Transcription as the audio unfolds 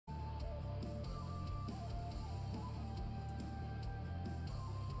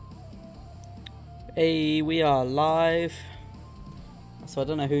Hey, we are live. So I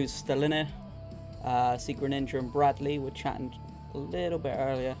don't know who's still in here. Secret Ninja and Bradley were chatting a little bit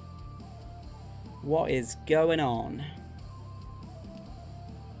earlier. What is going on?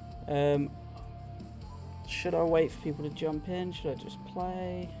 Should I wait for people to jump in? Should I just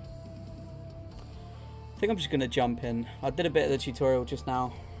play? I think I'm just going to jump in. I did a bit of the tutorial just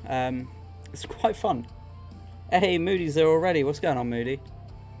now. It's quite fun. Hey, Moody's there already. What's going on, Moody?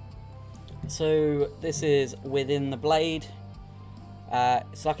 So this is Within the Blade.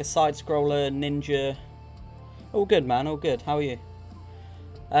 It's like a side-scroller ninja. All good, man. All good. How are you?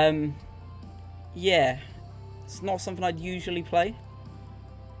 Yeah, it's not something I'd usually play,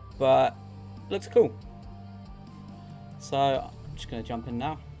 but it looks cool. So I'm just gonna jump in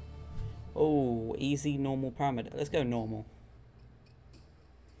now. Oh, easy, normal, paramedic. Let's go normal.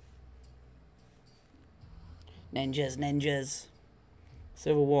 Ninjas, ninjas.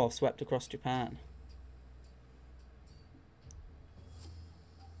 Civil War swept across Japan.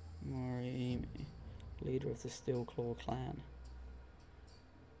 Morimi, leader of the Steel Claw clan.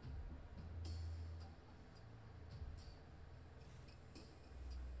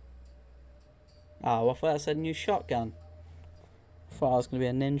 Oh, I thought that said new shotgun. I thought I was going to be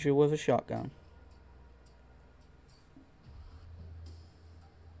a ninja with a shotgun.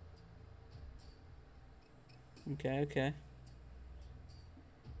 Okay, okay.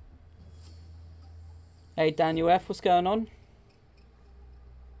 Hey, Daniel F, what's going on?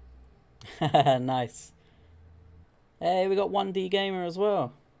 Nice. Hey, we got 1D Gamer as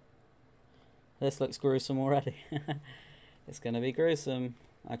well. This looks gruesome already. It's going to be gruesome.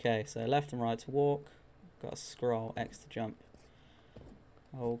 Okay, so left and right to walk. Got to scroll, X to jump.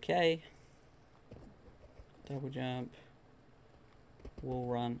 Okay. Double jump. Wall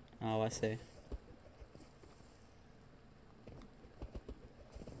run. Oh, I see.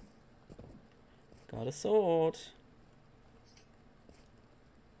 Got a sword.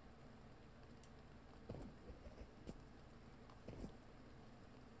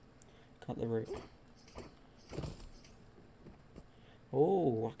 Cut the root.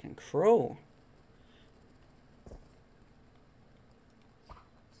 Oh, I can crawl.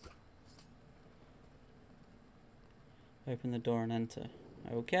 Open the door and enter.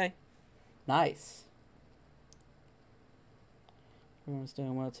 Okay. Nice. Everyone's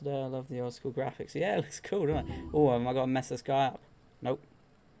doing well today. I love the old school graphics. Yeah, it looks cool, doesn't it? Oh, am I going to mess this guy up? Nope.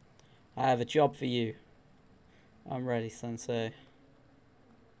 I have a job for you. I'm ready, sensei.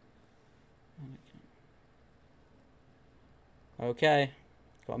 Okay.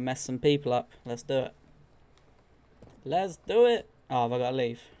 Got to mess some people up. Let's do it. Let's do it. Oh, have I got to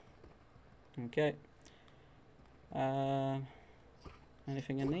leave? Okay.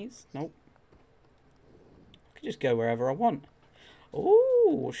 Anything in these? Nope. I could just go wherever I want.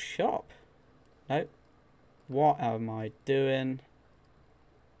 Ooh, shop. Nope. What am I doing?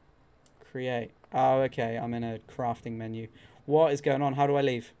 Create. Oh, okay. I'm in a crafting menu. What is going on? How do I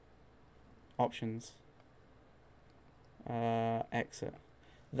leave? Options. Exit.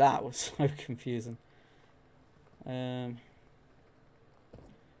 That was so confusing. Let's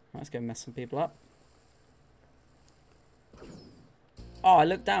go mess some people up. Oh, I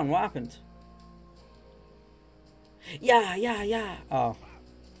looked down. What happened? Yeah. Oh,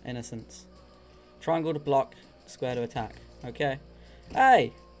 innocence. Triangle to block, square to attack. Okay.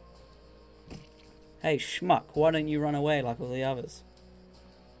 Hey! Hey, schmuck, why don't you run away like all the others?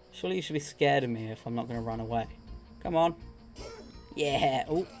 Surely you should be scared of me if I'm not going to run away. Come on. Yeah.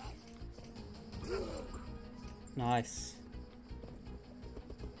 Oh. Nice.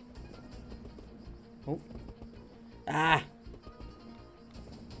 Oh. Ah!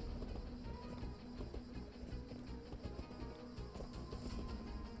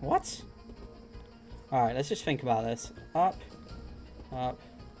 What? Alright, let's just think about this. Up. Up.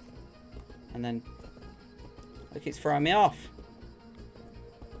 And then... Look, it's throwing me off.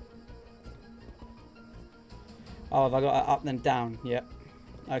 Oh, have I got up then down? Yep.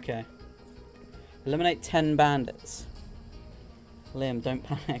 Okay. Eliminate 10 bandits. Liam, don't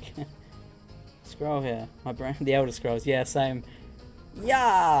panic. Scroll here. My brain, the Elder Scrolls. Yeah, same.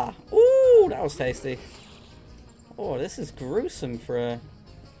 Yeah! Ooh, that was tasty. Oh, this is gruesome for a...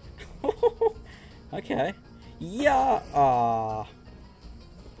 Okay. Yeah! Ah.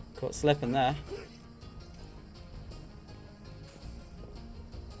 Caught slipping there.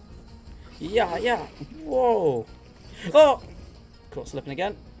 Yeah. Whoa. Oh! Caught slipping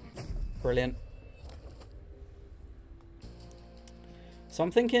again. Brilliant. So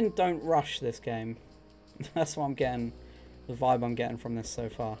I'm thinking don't rush this game. That's what I'm getting. The vibe I'm getting from this so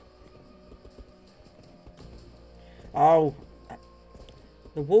far. Oh.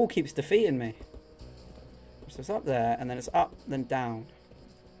 The wall keeps defeating me. So it's up there, and then it's up, then down.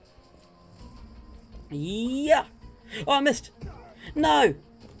 Yeah! Oh, I missed! No!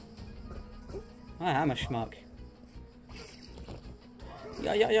 I am a schmuck.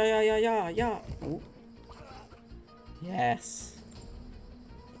 Yeah. Ooh. Yes.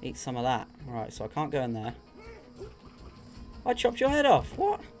 Eat some of that. Right, so I can't go in there. I chopped your head off.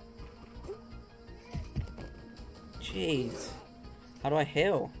 What? Jeez. How do I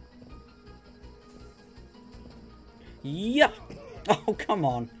heal? Yeah! Oh, come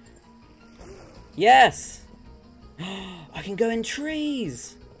on. Yes! I can go in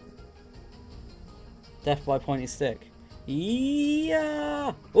trees! Death by pointy stick.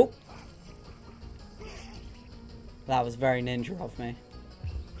 Yeah! Oh! That was very ninja of me.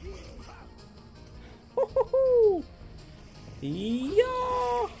 Woohoo! Yeah!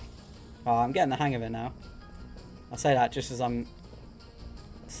 Oh, I'm getting the hang of it now. I say that just as I'm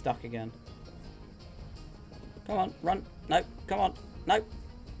stuck again. Come on, run. No, come on. No.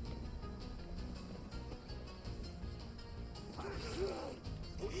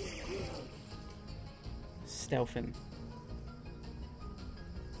 Stealth him.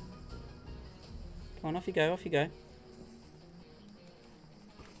 Come on, off you go, off you go.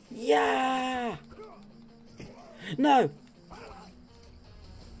 Yeah! No!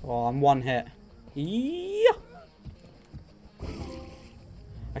 Oh, I'm one hit. Yeah!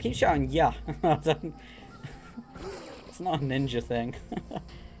 I keep shouting yeah. It's not a ninja thing.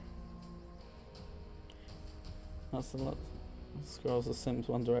 That's a lot. Scrolls the Sims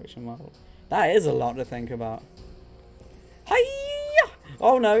One Direction model. That is a lot to think about. Hiya!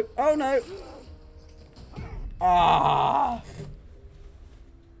 Oh no! Oh no! Ah!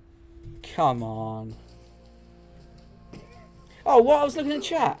 Come on. Oh, what? I was looking at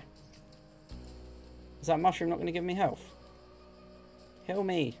chat. Is that mushroom not going to give me health? Heal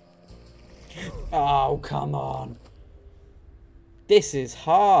me. Oh, come on. This is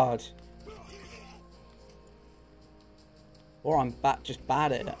hard. Or I'm just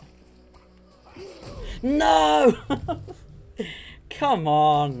bad at it. No! Come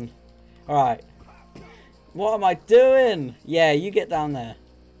on. Alright. What am I doing? Yeah, you get down there.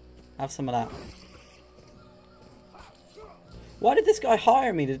 Have some of that. Why did this guy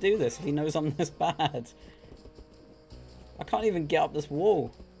hire me to do this if he knows I'm this bad? I can't even get up this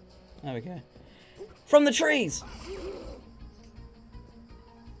wall. There we go. From the trees!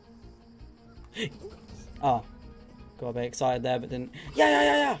 Oh. Got a bit excited there, but didn't.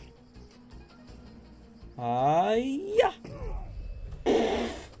 Yeah! Yeah!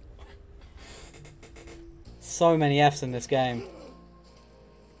 So many F's in this game.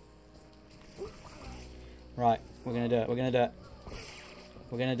 Right, we're gonna do it. We're gonna do it.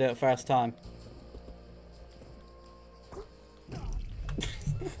 We're gonna do it first time.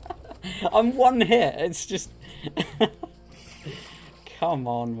 I'm one hit. It's just. Come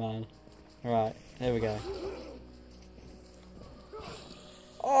on, man. Right, here we go.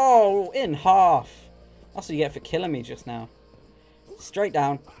 Oh, in half. That's what you get for killing me just now. Straight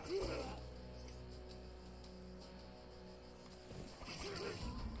down.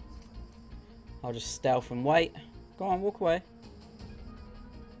 I'll just stealth and wait. Go on, walk away.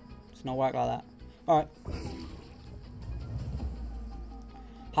 It's not work like that. Alright.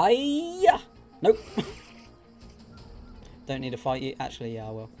 Hiya! Nope. Don't need to fight you. Actually, yeah,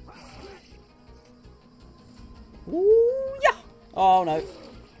 I will. Ooh, yeah! Oh, no.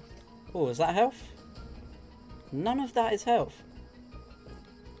 Oh, is that health? None of that is health.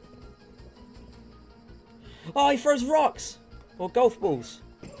 Oh, he throws rocks! Or golf balls.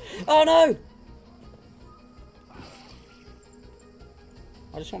 Oh, no!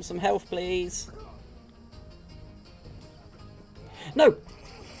 I just want some health, please. No!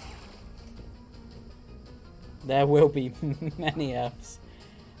 There will be many Fs.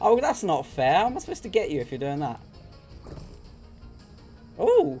 Oh, that's not fair. How am I supposed to get you if you're doing that?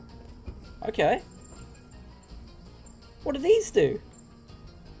 Oh! Okay. What do these do?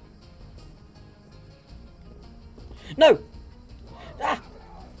 No! Ah!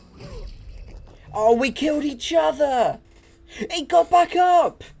 Oh, we killed each other! He got back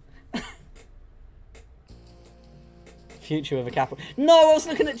up! Future with a capital. No, I was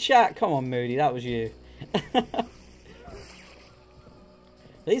looking at chat. Come on, Moody, that was you.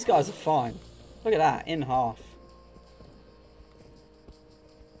 These guys are fine. Look at that, in half.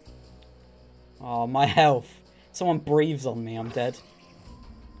 Oh, my health. Someone breathes on me, I'm dead.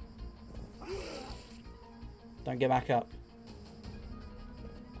 Don't get back up.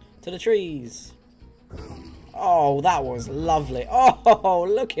 To the trees. Oh, that was lovely. Oh,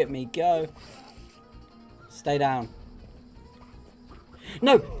 look at me go. Stay down.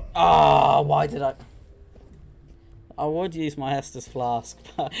 No! Ah, why did I... I would use my Estus flask,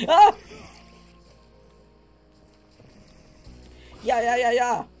 but... Ah!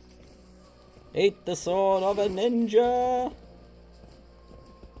 Yeah! Eat the sword of a ninja!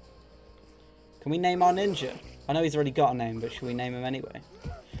 Can we name our ninja? I know he's already got a name, but should we name him anyway?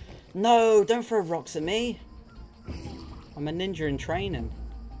 No, don't throw rocks at me! I'm a ninja in training.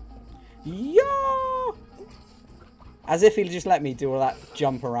 Yeah! As if he'll just let me do all that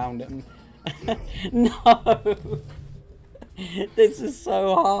jump around him. No! This is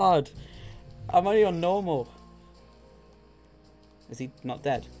so hard. I'm only on normal. Is he not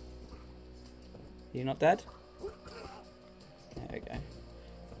dead? Are you not dead? There we go.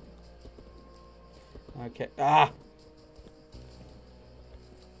 Okay. Ah!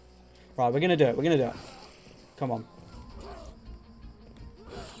 Right, we're gonna do it. We're gonna do it. Come on.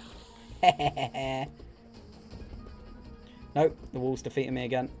 Nope, the wall's defeating me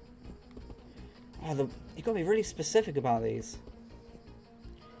again. Oh, you've got to be really specific about these.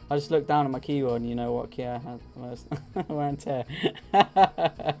 I just looked down at my keyboard and you know what key I had most. Wear and tear.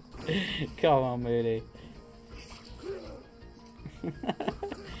 Come on, Moody.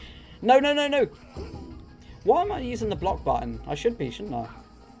 No! Why am I using the block button? I should be, shouldn't I?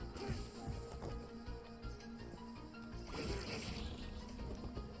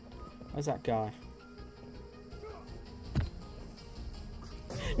 Where's that guy?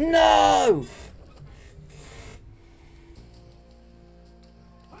 No!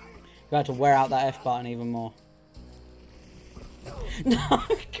 You had to wear out that F button even more. No,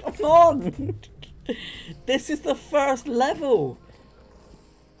 come on! This is the first level!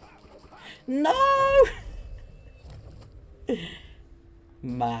 No!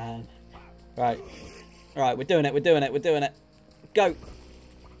 Man. Right. Right, we're doing it. Go!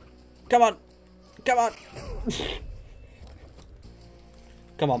 Come on! Come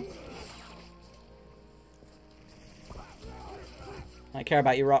on. I don't care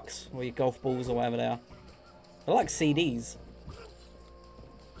about your rocks or your golf balls or whatever they are. They're like CDs.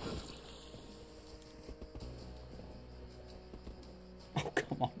 Oh,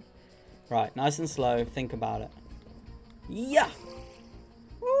 come on. Right, nice and slow. Think about it. Yeah!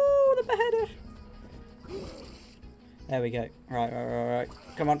 Ooh, the beheader. There we go. Right.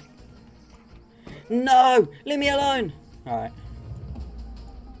 Come on. No! Leave me alone! Alright.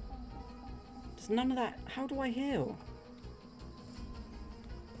 There's none of that. How do I heal?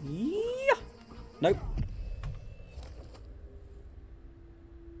 Yeah! Nope.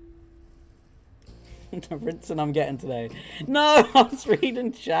 The rinsing I'm getting today. No! I was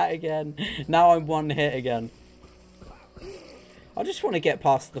reading chat again. Now I'm one hit again. I just want to get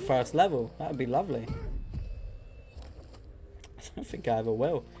past the first level. That would be lovely. I don't think I ever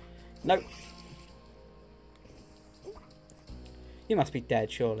will. Nope. You must be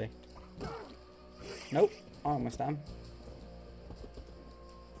dead, surely. Nope. I almost am.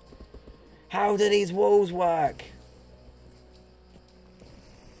 How do these walls work?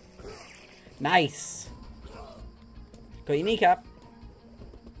 Nice. Got your kneecap.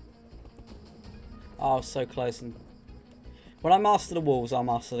 Oh, so close. And when I master the walls, I'll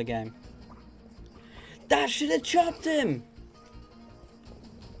master the game. That should have chopped him.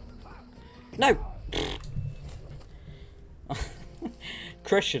 No.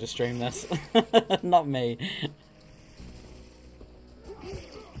 Chris should have streamed this. Not me.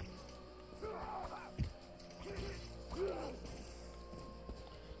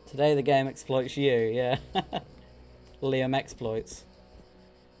 Today the game exploits you, yeah. Liam exploits.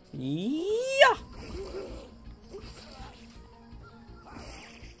 Yeah!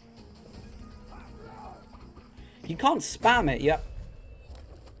 You can't spam it, yep.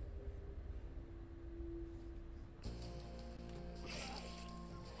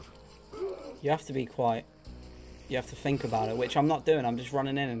 You have to be quiet. You have to think about it, which I'm not doing. I'm just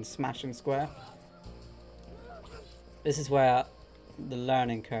running in and smashing square. This is where the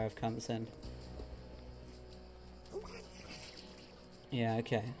learning curve comes in. Yeah,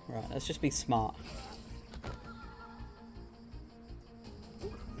 okay. Right, let's just be smart.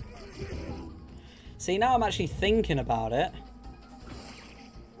 See, now I'm actually thinking about it.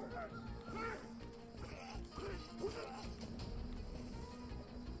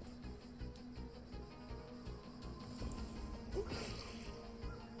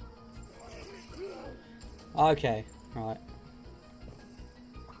 Okay, right.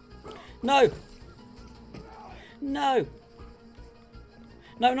 No! No!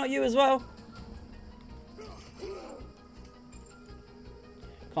 No, not you as well!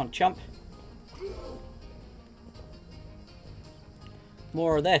 Come on, chump.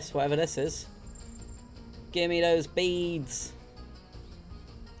 More of this, whatever this is. Give me those beads.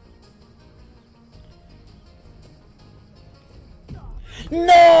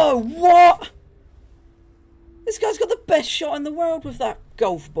 No! What? This guy's got the best shot in the world with that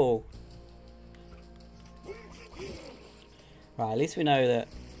golf ball. Right, at least we know that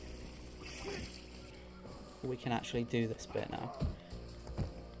we can actually do this bit now.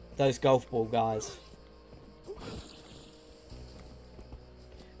 Those golf ball guys.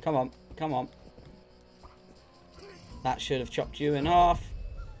 Come on, come on. That should have chopped you in half.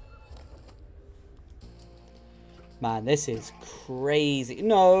 Man, this is crazy.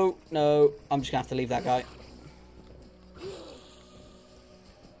 No, no. I'm just going to have to leave that guy.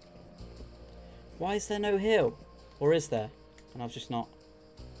 Why is there no hill? Or is there? And I've just not...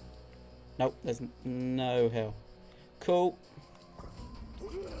 Nope, there's no hill. Cool.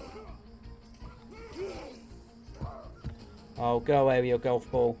 Oh, go away with your golf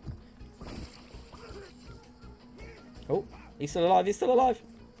ball. Oh, he's still alive, he's still alive.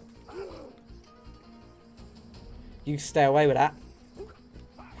 You stay away with that.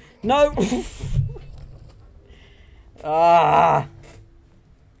 No! Ah!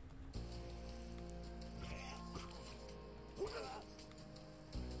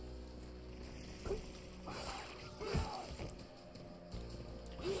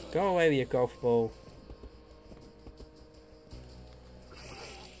 Go away with your golf ball.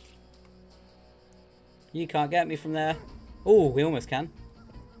 You can't get me from there. Oh, we almost can.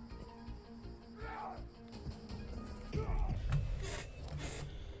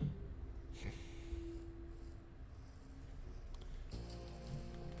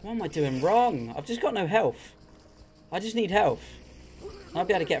 What am I doing wrong? I've just got no health. I just need health. I'll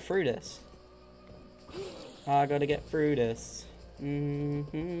be able to get through this. I gotta get through this.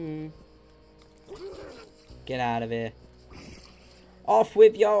 Get out of here. Off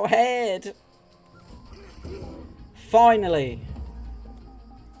with your head! Finally!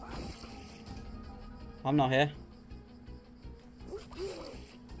 I'm not here.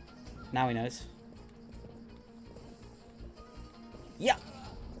 Now he knows. Yeah!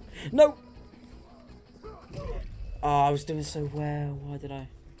 No! Oh, I was doing so well. Why did I?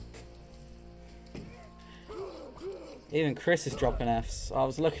 Even Chris is dropping Fs. I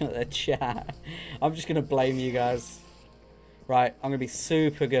was looking at the chat. I'm just going to blame you guys. Right, I'm going to be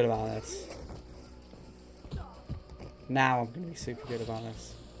super good about this. Now I'm going to be super good about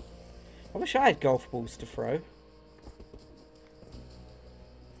this. I wish I had golf balls to throw.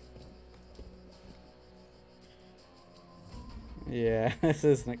 Yeah, this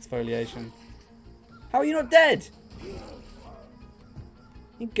is an exfoliation. How are you not dead?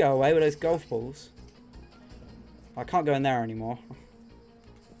 You can go away with those golf balls. I can't go in there anymore.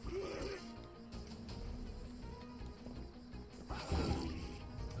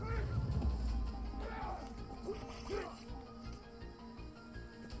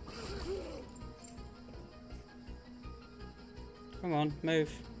 Come on, move.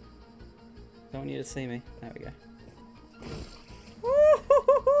 Don't want you to see me. There we go.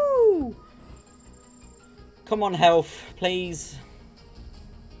 Woo-hoo-hoo-hoo! Come on, health, please.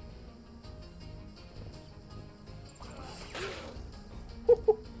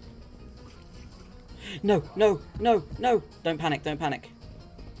 No, no, no, no. Don't panic, don't panic.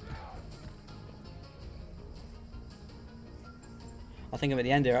 I think I'm at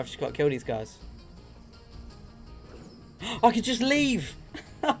the end here. I've just got to kill these guys. I could just leave.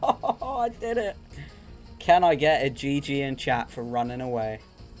 Oh, I did it. Can I get a GG in chat for running away?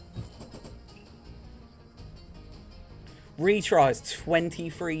 Retries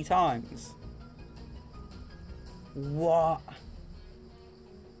 23 times. What?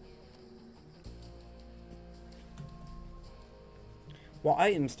 What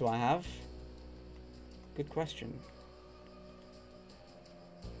items do I have? Good question.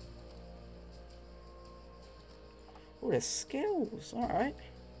 Oh, there's skills. Alright.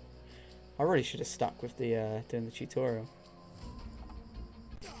 I really should have stuck with the doing the tutorial.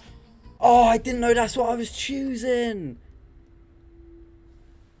 Oh, I didn't know that's what I was choosing.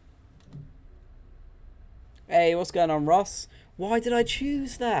 Hey, what's going on, Ross? Why did I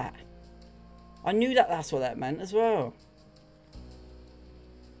choose that? I knew that that's what that meant as well.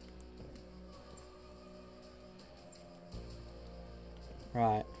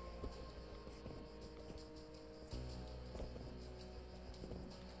 Right.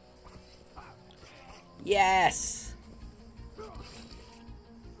 Yes!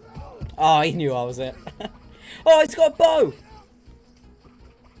 Oh, he knew I was it. Oh, it's got a bow!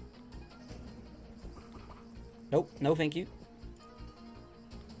 Nope, no thank you.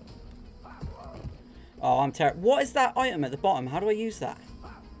 Oh, I'm terrible. What is that item at the bottom? How do I use that?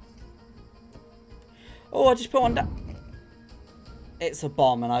 Oh, I just put one down. It's a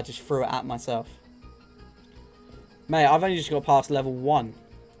bomb and I just threw it at myself. Mate, I've only just got past level 1.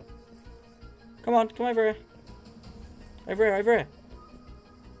 Come on, come over here. Over here, over here.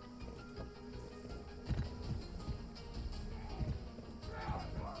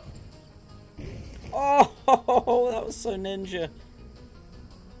 Oh, that was so ninja.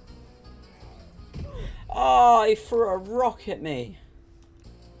 Oh, he threw a rock at me.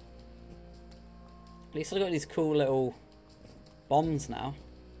 At least I've got these cool little bombs now.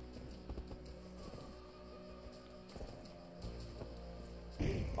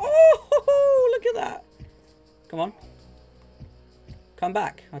 Oh, look at that. Come on. Come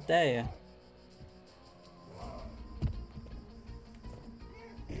back. I dare you.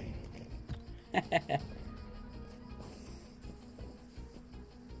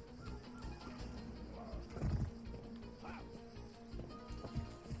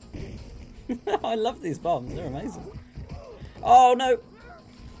 I love these bombs, they're amazing. Oh no!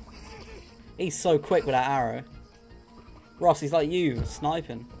 He's so quick with that arrow. Ross, he's like you,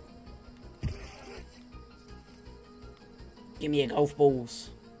 sniping. Give me your golf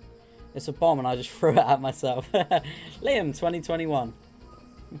balls. It's a bomb and I just threw it at myself. Liam, 2021.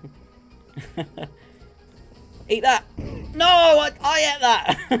 Eat that! No! I ate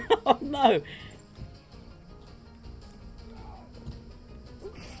that! Oh no!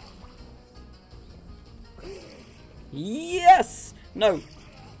 Yes! No!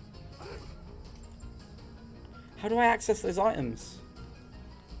 How do I access those items?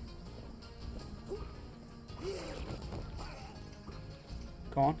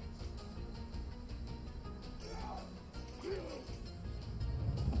 Come on.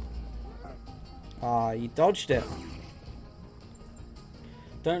 Ah, you dodged it.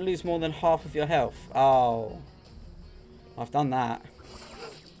 Don't lose more than half of your health. Oh. I've done that.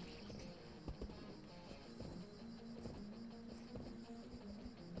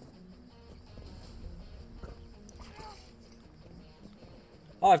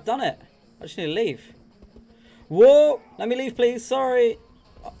 Oh, I've done it. I just need to leave. Whoa! Let me leave, please. Sorry.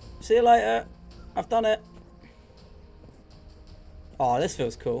 See you later. I've done it. Oh, this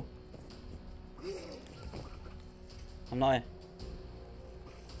feels cool. I'm not here.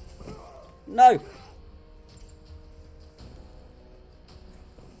 No!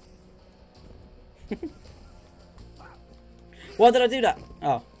 Why did I do that?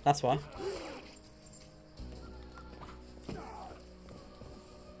 Oh, that's why.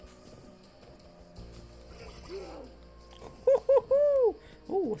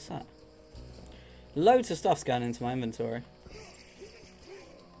 Oh, what's that? Loads of stuff's going into my inventory.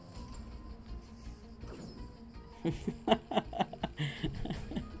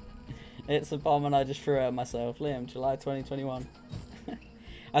 It's a bomb and I just threw it at myself. Liam, July 2021.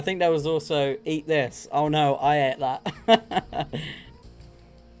 I think there was also eat this. Oh no, I ate that.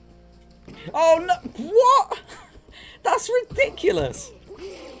 Oh no, what? That's ridiculous.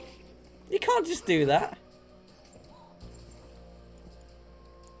 You can't just do that.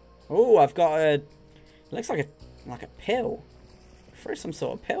 Oh, I've got a... It looks like a pill. Throw some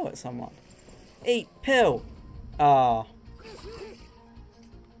sort of pill at someone. Eat pill. Ah.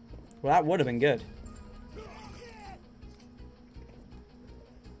 Well, that would have been good.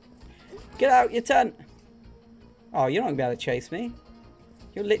 Get out your tent. Oh, you're not going to be able to chase me.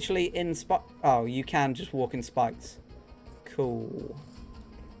 You're literally in spot. Oh, you can just walk in spikes. Cool.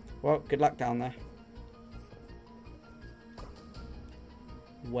 Well, good luck down there.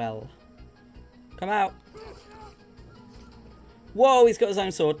 Well. Come out. Whoa, he's got his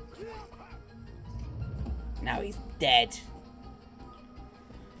own sword. Now he's dead.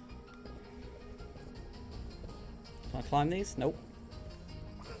 Can I climb these? Nope.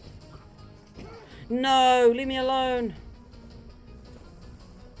 No, leave me alone.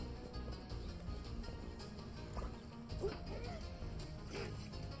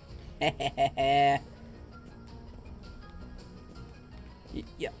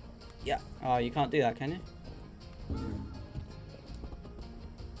 Yeah. Oh, you can't do that, can you?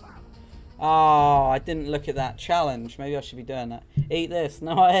 Oh, I didn't look at that challenge. Maybe I should be doing that. Eat this.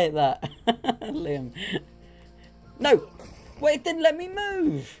 No, I ate that. Liam. No! Wait, it didn't let me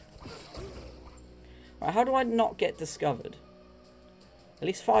move! Right, how do I not get discovered? At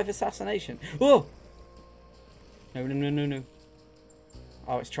least 5 assassination. Oh! No.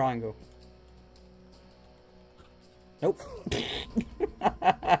 Oh, it's triangle. Nope.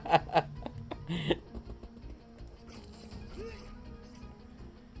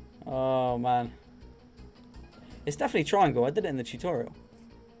 Oh, man. It's definitely triangle. I did it in the tutorial.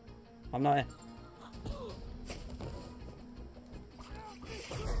 I'm not here.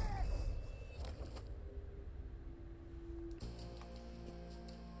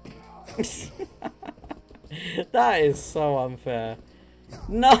 That is so unfair.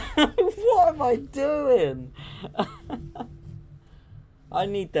 No, what am I doing? I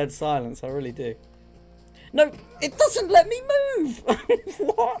need dead silence, I really do. No, it doesn't let me move!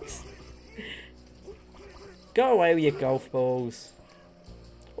 What? Go away with your golf balls.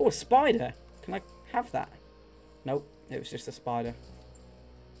 Oh, a spider. Can I have that? Nope, it was just a spider.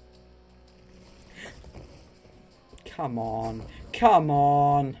 Come on. Come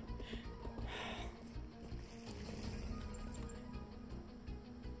on.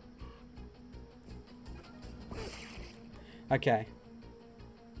 Okay.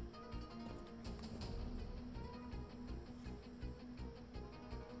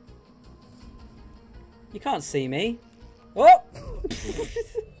 You can't see me. Oh!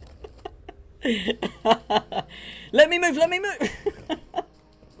 Let me move, let me move!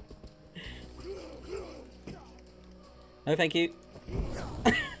 No, thank you.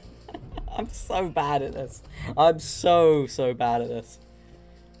 I'm so bad at this. I'm so bad at this.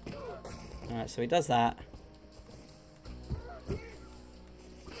 Alright, so he does that.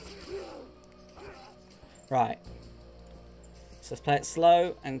 Right. So let's play it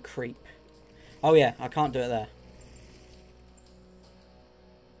slow and creep. Oh yeah, I can't do it there.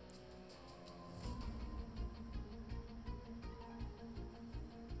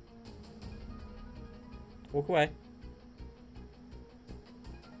 Walk away.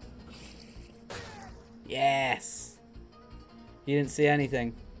 Yes! You didn't see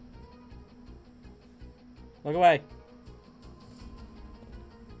anything. Look away.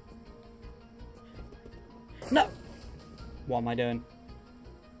 No! What am I doing?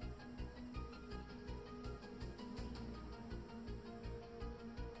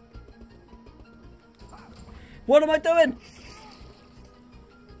 What am I doing?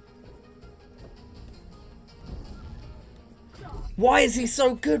 Why is he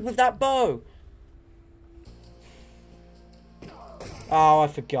so good with that bow? Oh, I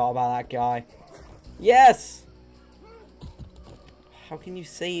forgot about that guy. Yes! How can you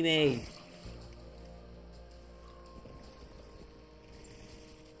see me?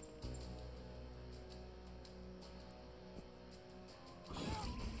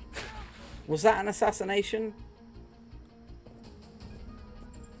 Was that an assassination?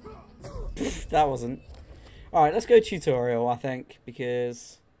 That wasn't. Alright, let's go tutorial, I think,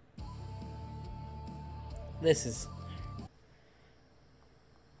 because this is...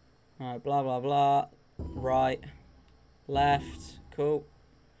 Alright, blah, blah, blah. Right. Left. Cool.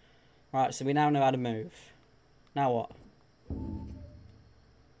 Alright, so we now know how to move. Now what?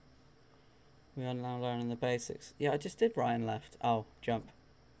 We are now learning the basics. Yeah, I just did right and left. Oh, jump.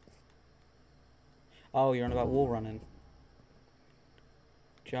 Oh, you're on about wall running.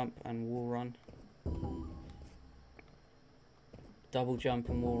 Jump and wall run. Double jump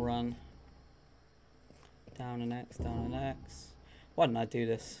and wall run. Down and X, down and X. Why didn't I do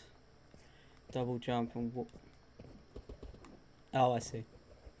this? Double jump and wall. Oh, I see.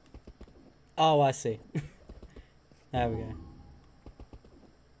 Oh, I see. There we go.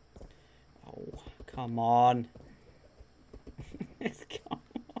 Oh, come on. Come on.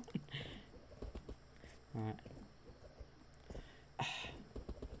 Alright.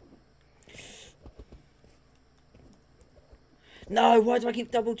 No, why do I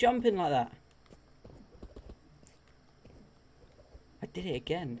keep double jumping like that? I did it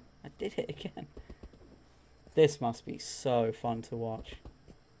again. I did it again. This must be so fun to watch.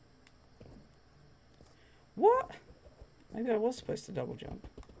 What? Maybe I was supposed to double jump.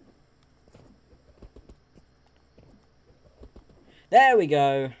 There we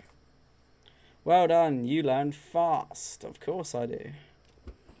go. Well done. You learned fast. Of course I do.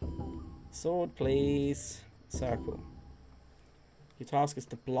 Sword, please. Circle. Your task is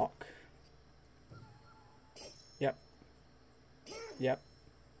to block. Yep. Yep.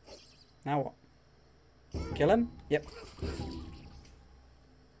 Now what? Kill him? Yep.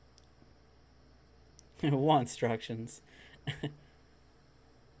 What instructions?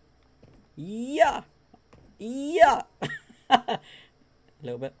 Yeah! Yeah! A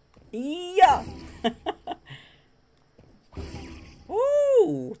little bit. Yeah!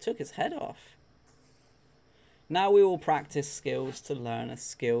 Ooh! Took his head off. Now we will practice skills to learn a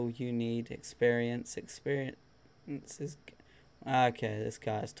skill you need. Experience. Experience is... Okay, this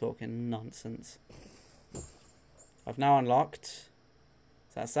guy is talking nonsense. I've now unlocked...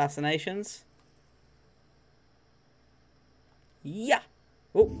 Is that assassinations? Yeah!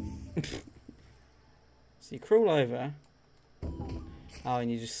 Oh! So you crawl over. Oh, and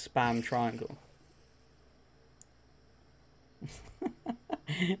you just spam triangle.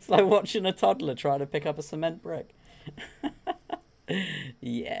 It's like watching a toddler try to pick up a cement brick.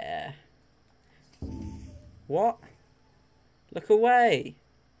 Yeah. What? Look away.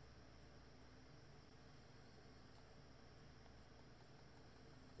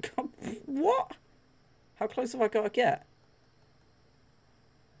 What? How close have I got to get?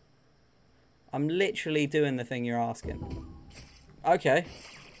 I'm literally doing the thing you're asking. Okay.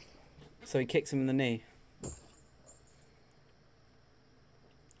 So he kicks him in the knee.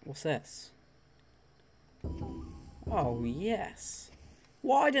 What's this? Oh, yes.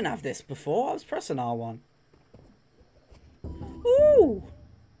 What? I didn't have this before. I was pressing R1. Ooh!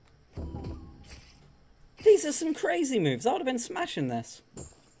 These are some crazy moves. I would have been smashing this.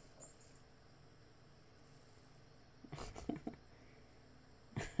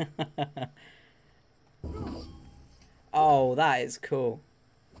 Oh, that is cool.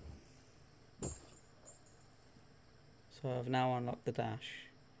 So I've now unlocked the dash.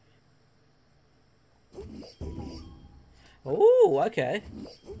 Oh, okay.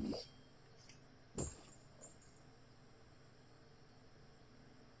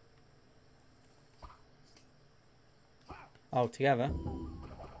 Oh, together.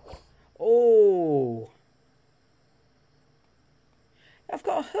 Oh. I've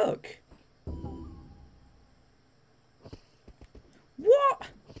got a hook. What?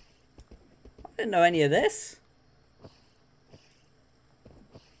 I didn't know any of this.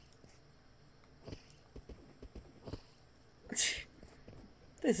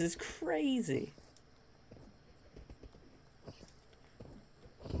 This is crazy.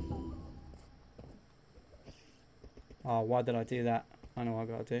 Oh, why did I do that? I know what I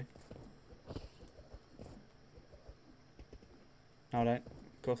gotta do. No, I don't.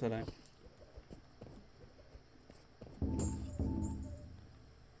 Of course I don't.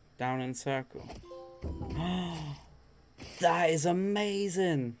 Down in circle. That is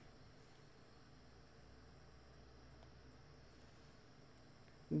amazing.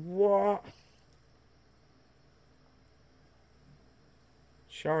 What?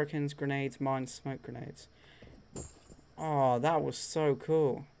 Shurikens, grenades, mines, smoke grenades. Oh, that was so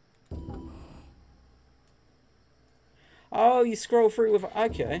cool. Oh, you scroll through with...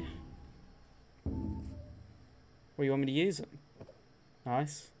 Okay. Well, you want me to use them?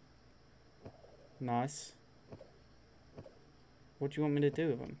 Nice. Nice. What do you want me to do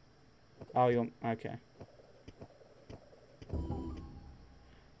with them? Oh, you want... Okay.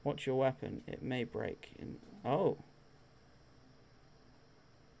 What's your weapon? It may break in... Oh.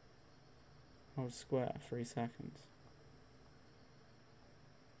 Hold square, 3 seconds.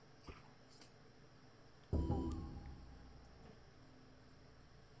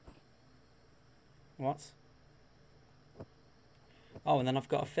 What? Oh, and then I've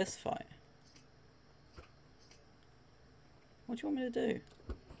got a fist fight. What do you want me to do?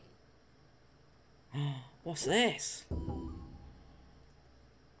 What's this?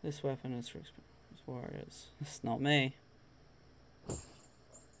 This weapon is for warriors. It's not me.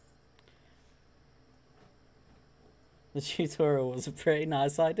 The tutorial was a pretty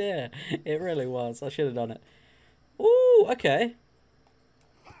nice idea. It really was. I should have done it. Ooh, okay.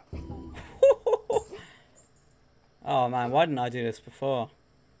 Oh man, why didn't I do this before?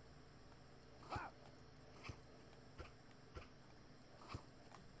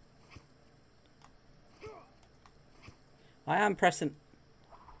 I am pressing...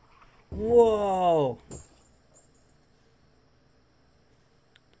 Whoa!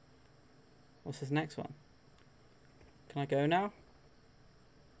 What's this next one? Can I go now?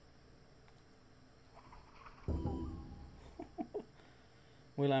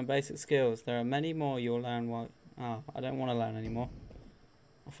 We learn basic skills. There are many more you'll learn while... Oh, I don't want to learn anymore.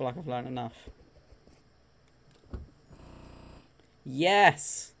 I feel like I've learned enough.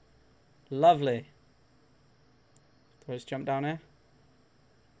 Yes! Lovely. Do I just jump down here?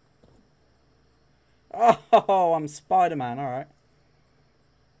 Oh, I'm Spider-Man, alright.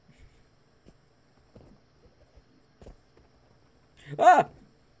 Ah!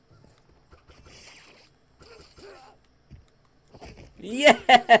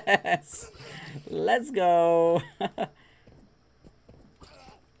 Yes! Let's go!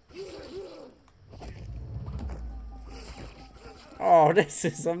 Oh, this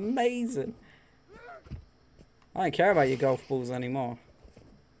is amazing. I don't care about your golf balls anymore.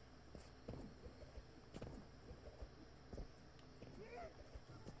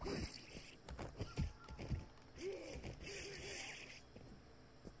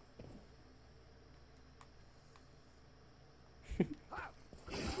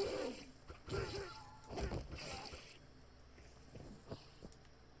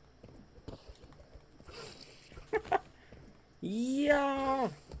 Yeah.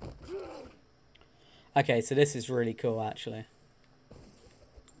 Okay, so this is really cool, actually.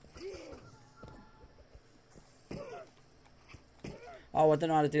 Oh, I don't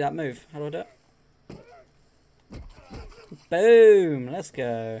know how to do that move. How do I do it? Boom! Let's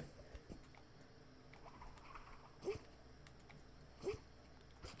go.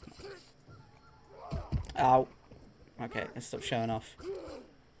 Ow. Okay, let's stop showing off.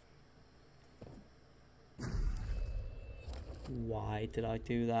 Why did I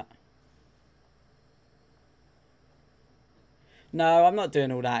do that? No, I'm not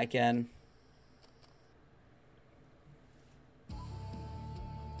doing all that again.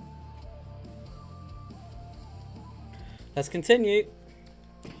 Let's continue.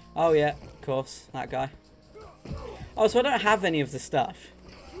 Oh yeah, of course, that guy. Oh, so I don't have any of the stuff.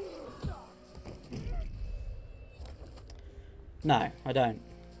 No, I don't.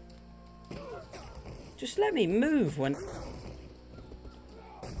 Just let me move when...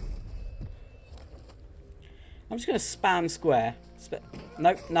 I'm just going to spam square.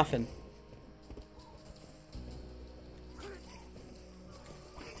 Nope, nothing.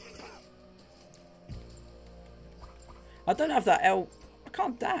 I don't have that L... I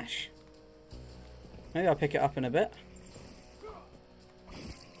can't dash. Maybe I'll pick it up in a bit.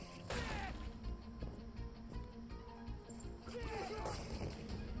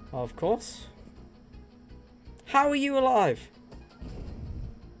 Of course. How are you alive?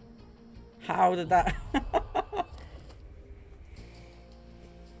 How did that...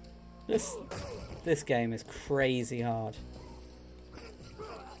 This game is crazy hard.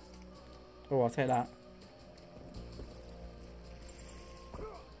 Oh, I'll take that.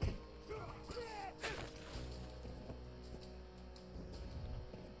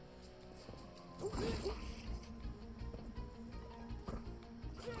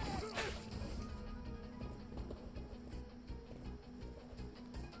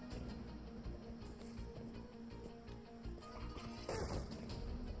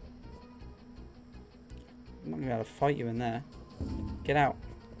 I'm not going to be able to fight you in there. Get out.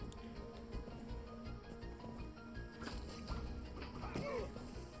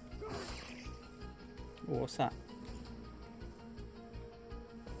 Oh, what's that?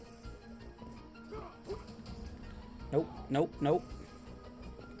 Nope, nope, nope.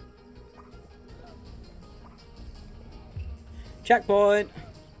 Checkpoint!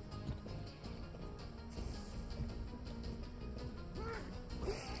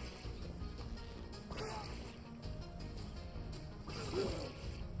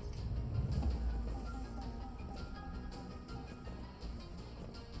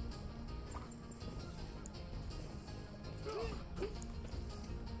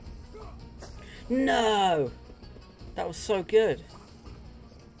 No! That was so good.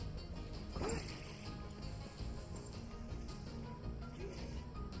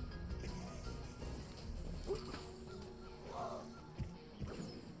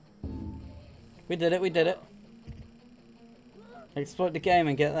 We did it, we did it. Exploit the game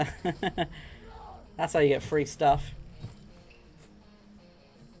and get that. That's how you get free stuff.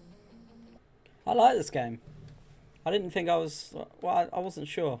 I like this game. I didn't think I was... Well, I wasn't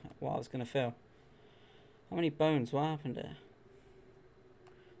sure what I was going to feel. How many bones? What happened there?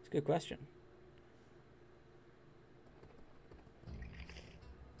 It's a good question.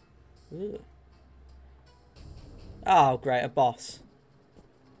 Ooh. Oh, great. A boss.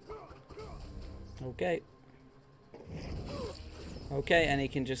 Okay. Okay, and he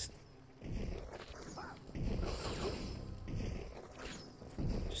can just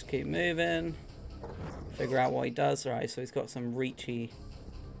keep moving. Figure out what he does. Alright, so he's got some reachy...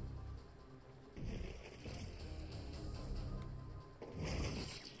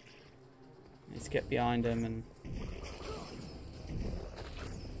 Let's get behind him and...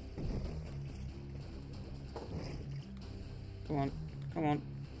 Come on, come on.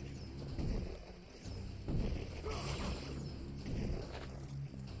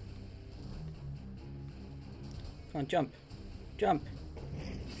 Come on, jump. Jump.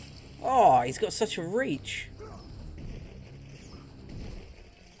 Oh, he's got such a reach.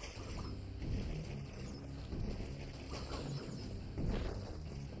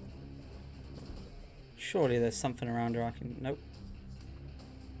 Surely there's something around here I can... Nope.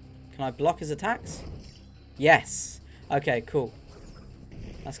 Can I block his attacks? Yes. Okay, cool.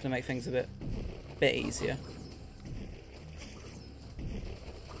 That's going to make things a bit easier.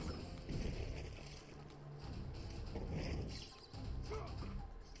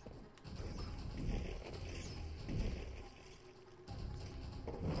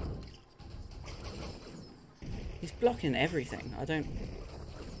 He's blocking everything. I don't...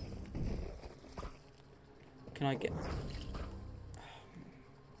 Can I get...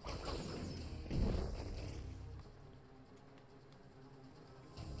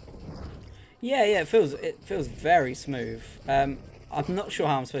 Yeah, it feels very smooth. I'm not sure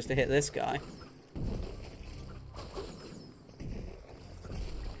how I'm supposed to hit this guy.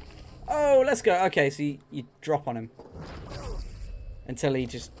 Oh, let's go. Okay, so you drop on him. Until he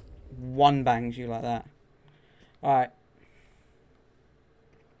just one bangs you like that. Alright.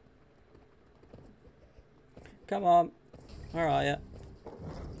 Come on. Where are you?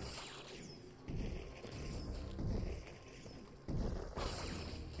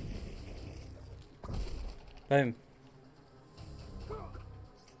 Boom.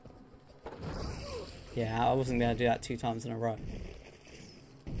 Yeah, I wasn't going to do that 2 times in a row.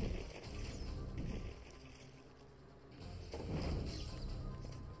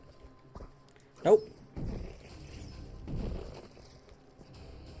 Nope.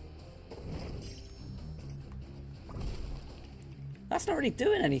 That's not really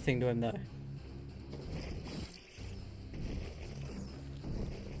doing anything to him, though.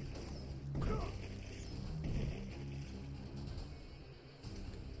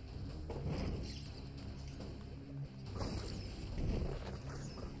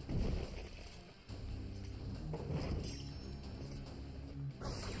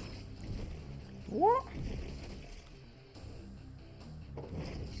 What?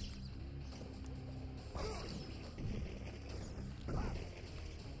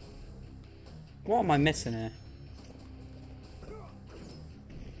 What am I missing here?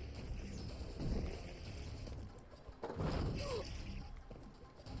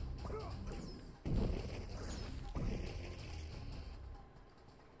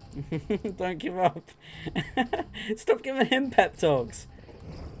 Don't give up. Stop giving him pep talks.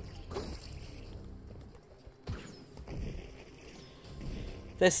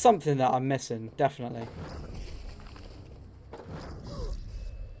 There's something that I'm missing, definitely.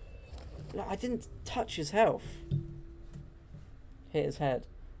 Look, I didn't touch his health. Hit his head.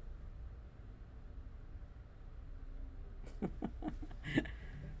 Can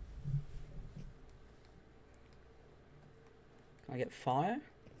I get fire?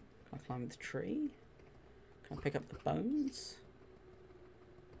 Can I climb the tree? Can I pick up the bones?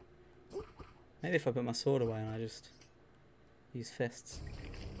 Maybe if I put my sword away and I just use fists.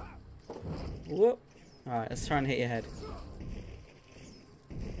 Whoop. Alright, let's try and hit your head.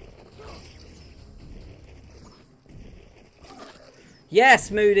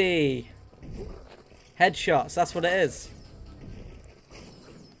 Yes, Moody! Headshots, that's what it is.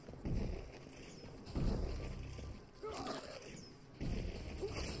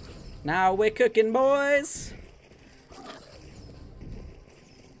 Now we're cooking, boys!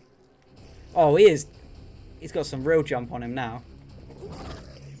 Oh, he is. He's got some real jump on him now.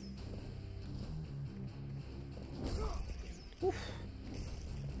 Oof.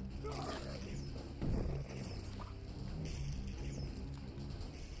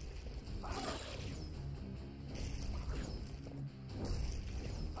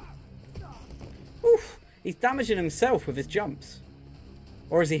 Oof. He's damaging himself with his jumps.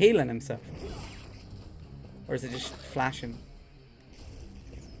 Or is he healing himself? Or is it just flashing?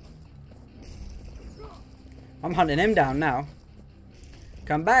 I'm hunting him down now.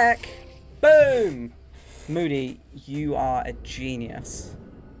 Come back. Boom. Moody, you are a genius.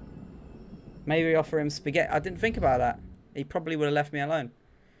 Maybe offer him spaghetti. I didn't think about that. He probably would have left me alone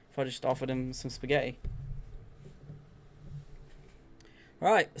if I just offered him some spaghetti.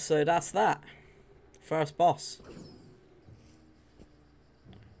 Right, so that's that. First boss.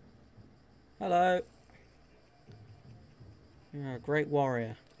 Hello. You're a great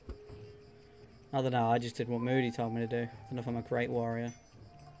warrior. I don't know, I just did what Moody told me to do. I don't know if I'm a great warrior.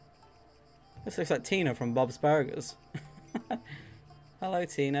 This looks like Tina from Bob's Burgers. Hello,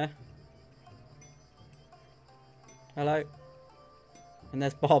 Tina. Hello. And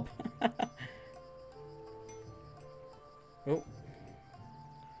there's Bob. Oh.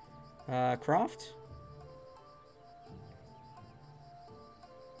 Craft?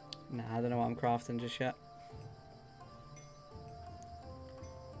 Nah, I don't know what I'm crafting just yet.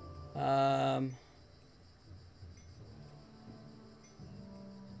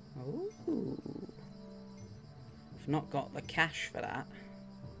 Ooh. I've not got the cash for that.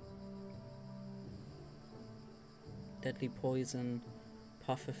 Deadly poison,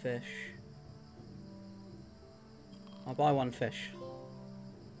 puffer fish. I'll buy 1 fish.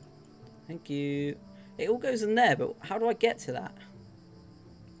 Thank you. It all goes in there, but how do I get to that?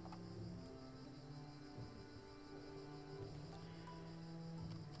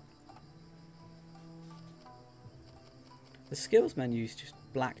 The skills menu's just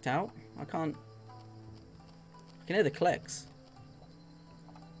blacked out. I can't... I can hear the clicks.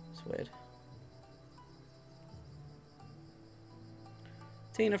 It's weird.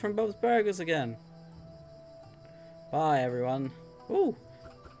 Tina from Bob's Burgers again. Bye, everyone. Ooh.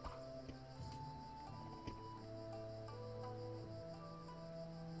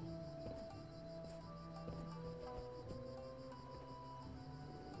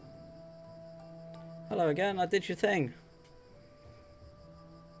 Hello again, I did your thing.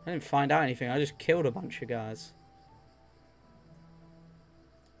 I didn't find out anything, I just killed a bunch of guys.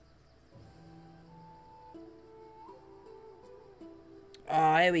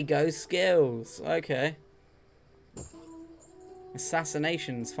 Ah, here we go, skills. Okay.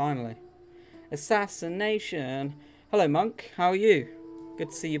 Assassinations, finally. Assassination. Hello, monk, how are you?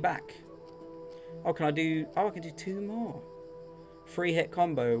 Good to see you back. Oh, can I do... Oh, I can do 2 more. 3-hit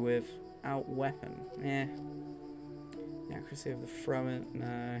combo without weapon. Yeah. The accuracy of the throw-in,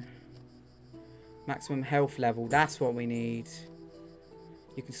 no. Maximum health level, that's what we need.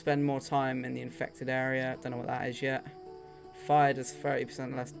 You can spend more time in the infected area. Don't know what that is yet. Fire does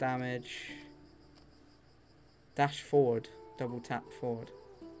 30% less damage. Dash forward. Double tap forward.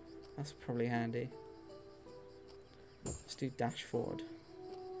 That's probably handy. Let's do dash forward.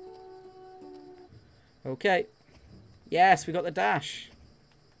 Okay. Yes, we got the dash.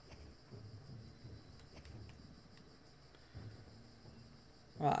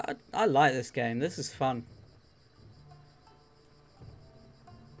 I like this game. This is fun.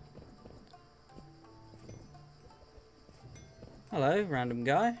 Hello, random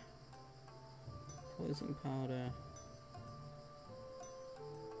guy. Poison powder.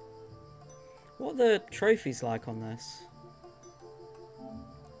 What are the trophies like on this?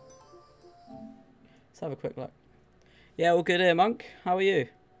 Let's have a quick look. Yeah, all good here, monk. How are you?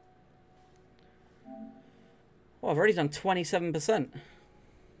 Oh, I've already done 27%.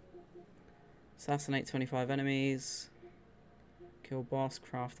 Assassinate 25 enemies. Kill boss,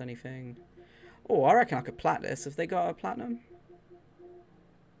 craft anything. Oh, I reckon I could plat this. Have they got a platinum?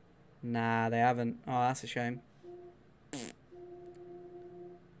 Nah, they haven't. Oh, that's a shame.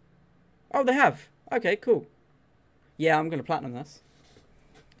 Oh, they have. Okay, cool. Yeah, I'm going to platinum this.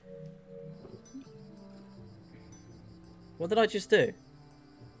 What did I just do?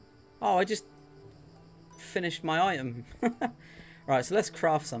 Oh, I just finished my item. Right, so let's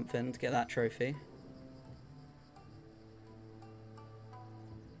craft something to get that trophy.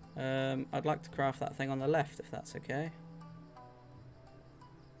 I'd like to craft that thing on the left, if that's okay.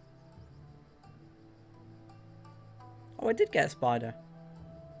 Oh, I did get a spider.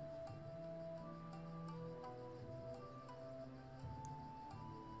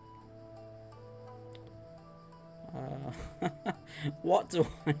 What do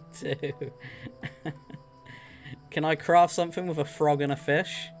I do? Can I craft something with a frog and a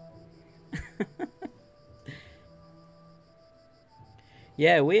fish?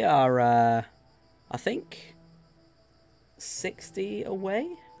 Yeah, we are, I think, 60 away,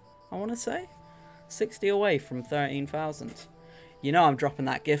 I want to say. 60 away from 13,000. You know I'm dropping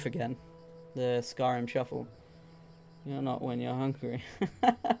that GIF again. The Skyrim shuffle. You're not when you're hungry.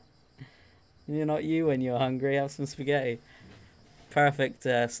 You're not you when you're hungry. Have some spaghetti. Perfect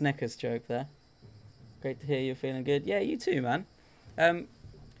Snickers joke there. Great to hear you're feeling good. Yeah, you too, man. I'm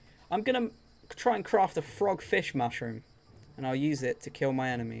going to try and craft a frog fish mushroom. And I'll use it to kill my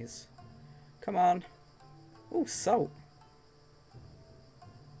enemies. Come on. Oh, salt.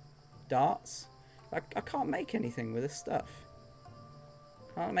 Darts. I can't make anything with this stuff.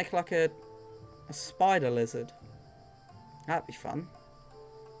 Can't make like a spider lizard. That'd be fun.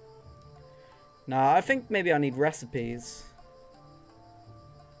 Nah, I think maybe I need recipes.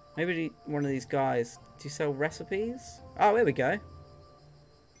 Maybe one of these guys. Do you sell recipes? Oh, here we go.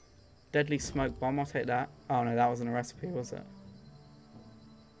 Deadly smoke bomb. I'll take that. Oh no, that wasn't a recipe, was it?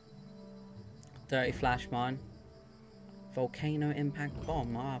 Dirty flash mine. Volcano impact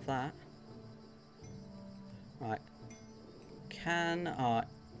bomb. I'll have that. Right.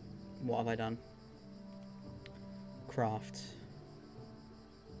 What have I done? Craft.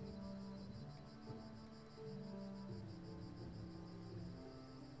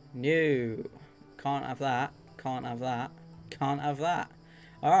 No. Can't have that. Can't have that. Can't have that.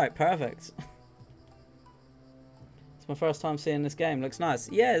 Alright, perfect. It's my first time seeing this game. Looks nice.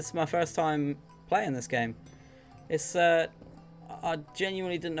 Yeah, it's my first time playing this game. It's, I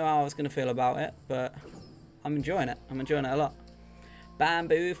genuinely didn't know how I was going to feel about it, but I'm enjoying it. I'm enjoying it a lot.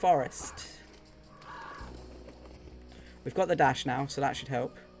 Bamboo forest. We've got the dash now, so that should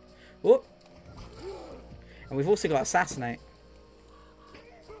help. Whoop. And we've also got assassinate.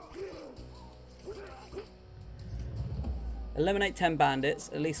 Eliminate 10 bandits,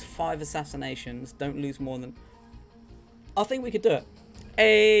 at least 5 assassinations, don't lose more than... I think we could do it.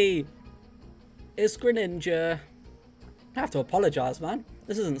 Hey! It's Greninja. I have to apologise, man.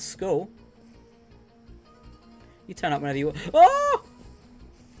 This isn't school. You turn up whenever you want. Oh!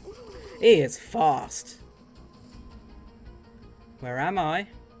 He is fast. Where am I?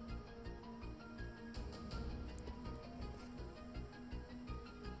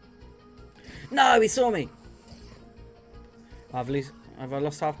 No, he saw me. Have I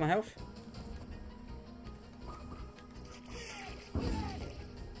lost half my health?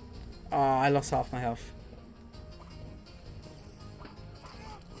 Oh, I lost half my health.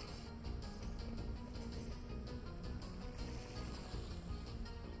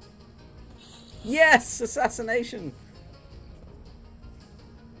 Yes! Assassination!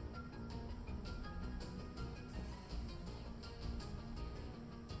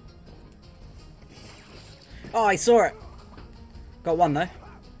 Oh, I saw it! Got one though.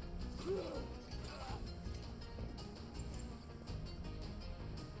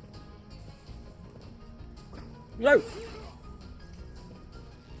 No!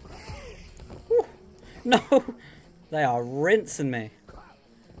 Whew. No! They are rinsing me.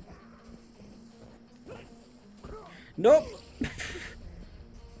 Nope!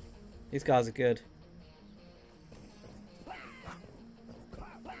 These guys are good.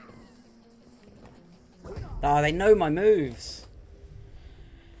 Oh, they know my moves.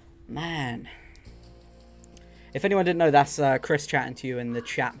 Man. If anyone didn't know, that's Chris chatting to you in the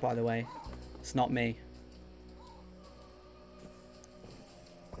chat, by the way. It's not me.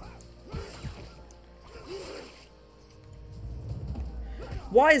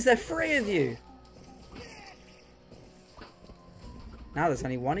 Why is there 3 of you? Now there's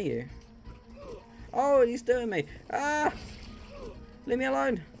only 1 of you. Oh, he's doing me. Ah! Leave me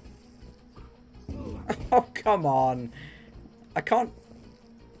alone. Oh, come on. I can't...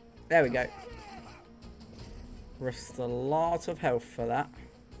 There we go. Risked a lot of health for that.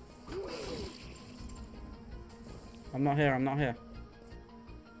 I'm not here, I'm not here.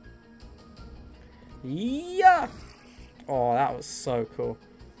 Yeah! Oh, that was so cool.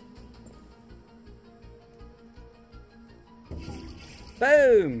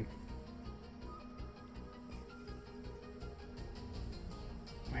 Boom!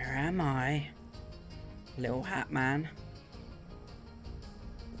 Where am I? Little hat man.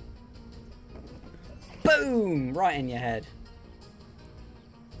 Boom! Right in your head.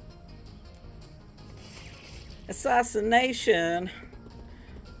 Assassination!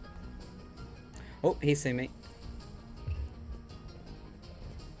 Oh, he's seen me.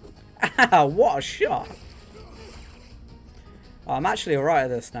 Ah, what a shot! Oh, I'm actually alright at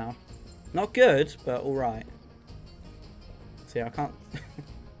this now. Not good, but alright. See, I can't...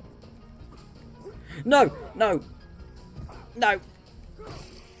 No! No! No!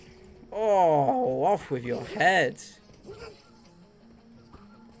 Oh, off with your head.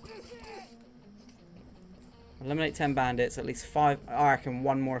 Eliminate 10 bandits, at least 5... I reckon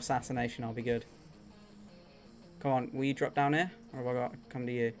 1 more assassination, I'll be good. Come on, will you drop down here? Or have I got to come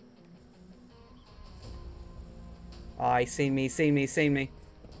to you? Oh, he's seen me, seen me, seen me.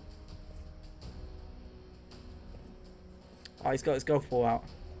 Oh, he's got his golf ball out.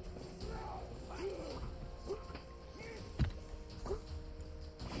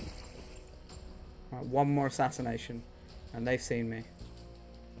 Right, 1 more assassination. And they've seen me.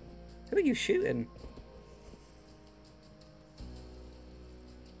 Who are you shooting?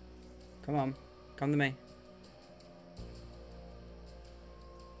 Come on. Come to me.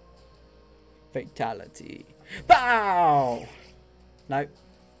 Fatality. Bow! No.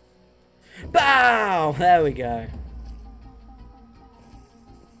 Bow! There we go.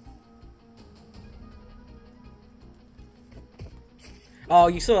 Oh,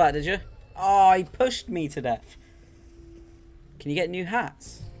 you saw that, did you? Oh, he pushed me to death. Can you get new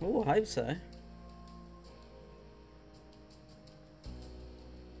hats? Oh, I hope so.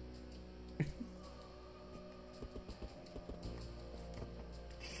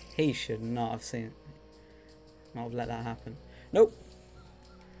 He should not have seen it. Not have let that happen. Nope.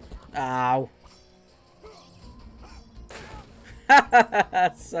 Ow.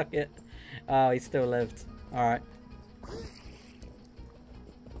 Suck it. Oh, he still lived. Alright.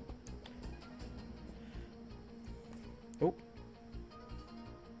 Oh.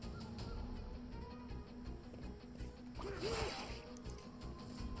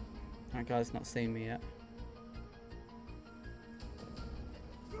 That guy's not seen me yet.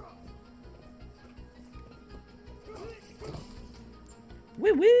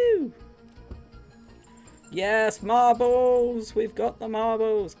 Woo woo! Yes, marbles! We've got the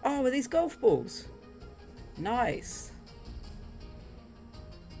marbles! Oh, are these golf balls? Nice!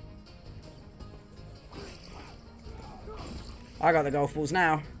 I got the golf balls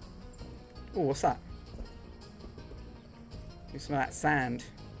now. Oh, what's that? Give some of that sand.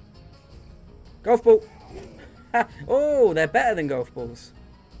 Golf ball! Oh, they're better than golf balls.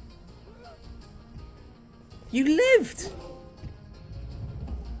 You lived!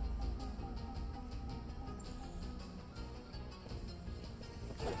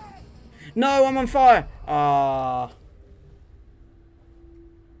 No, I'm on fire! Ah.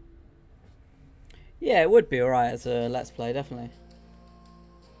 Yeah, it would be alright as a Let's Play, definitely.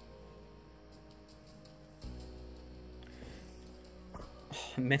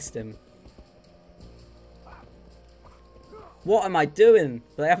 Oh, I missed him. What am I doing?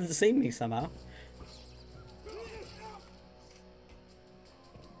 They haven't seen me somehow.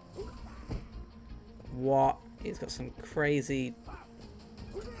 What? He's got some crazy...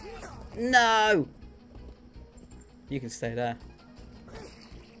 No! You can stay there.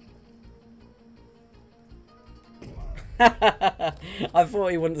 I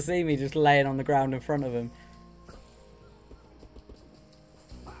thought he wouldn't see me just laying on the ground in front of him.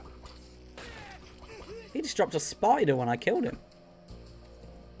 He just dropped a spider when I killed him.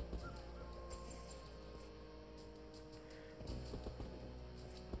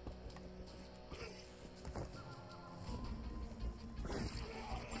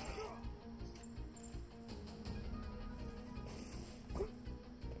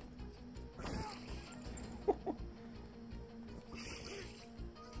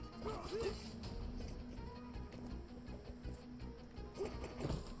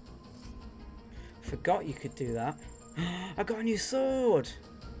 Forgot you could do that. I got a new sword.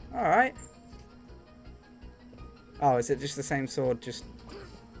 Alright. Oh, is it just the same sword? Just...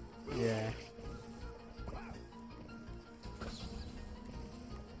 yeah.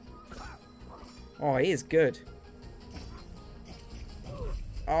 Oh, he is good.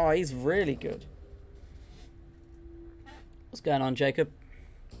 Oh, he's really good. What's going on, Jacob?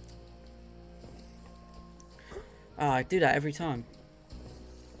 Ah, I do that every time.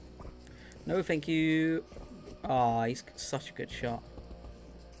 No, thank you. Ah, he's such a good shot.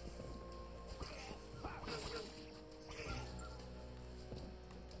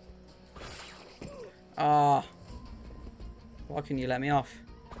 Ah. Why can you let me off?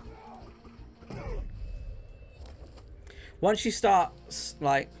 Once you start,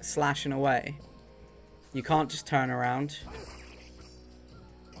 like, slashing away, you can't just turn around.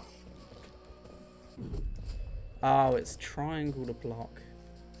 Oh, it's triangle to block.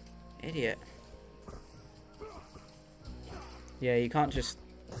 Idiot. Yeah, you can't just...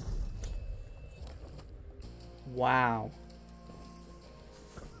 Wow.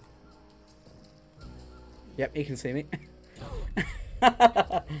 Yep, he can see me.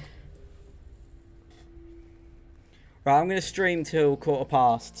 Right, I'm going to stream till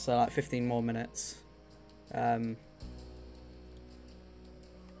 1:15, so like 15 more minutes. And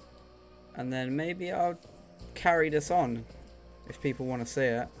then maybe I'll carry this on if people want to see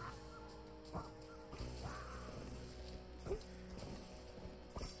it.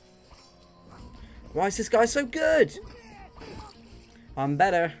 Why is this guy so good? I'm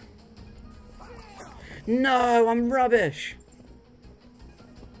better. No, I'm rubbish.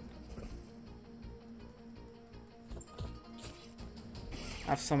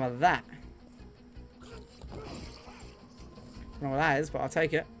 Have some of that. Don't know what that is, but I'll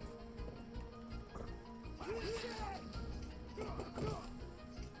take it.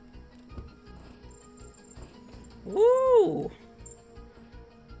 Woo!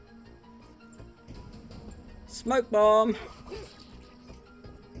 Smoke bomb.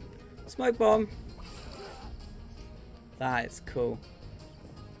 Smoke bomb. That is cool.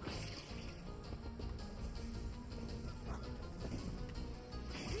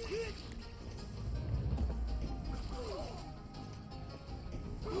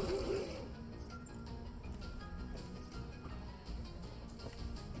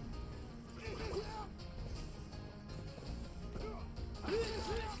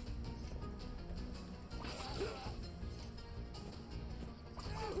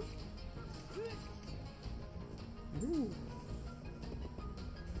 Ooh.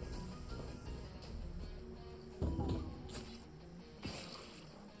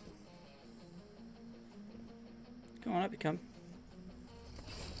 Come on, up you come.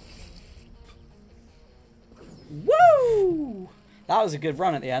 Woo! That was a good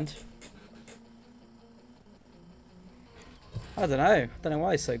run at the end. I don't know. I don't know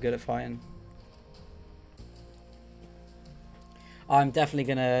why he's so good at fighting. I'm definitely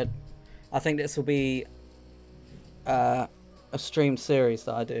gonna... I think this will be a streamed series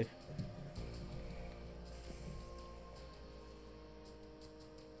that I do.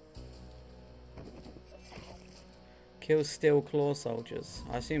 Kill steel claw soldiers.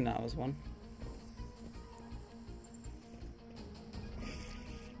 I assume that was one.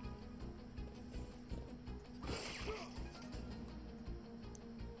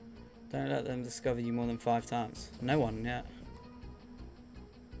 Don't let them discover you more than 5 times. No one yet.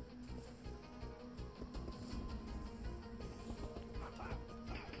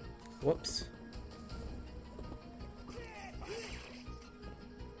 Whoops.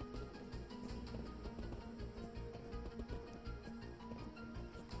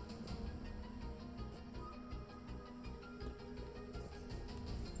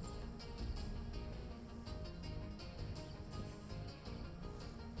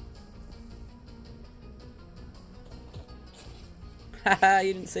 Haha,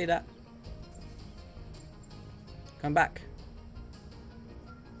 you didn't see that. Come back.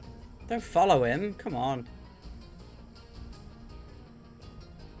 Don't follow him. Come on.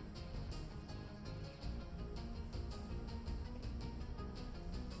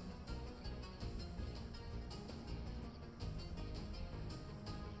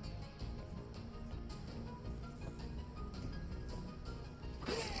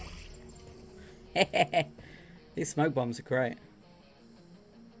 These smoke bombs are great.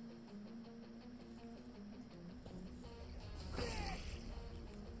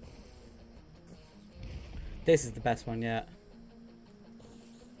 This is the best one yet.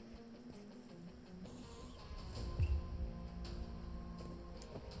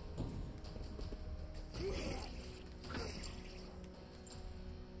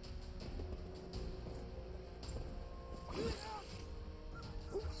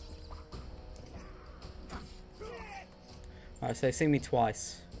 Alright, so they've seen me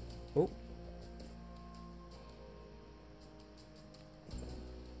twice. Oh.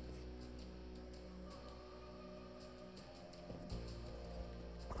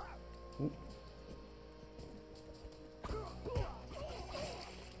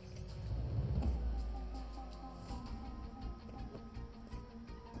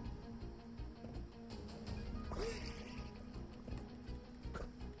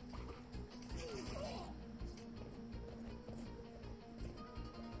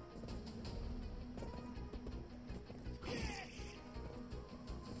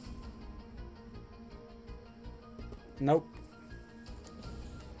 Nope.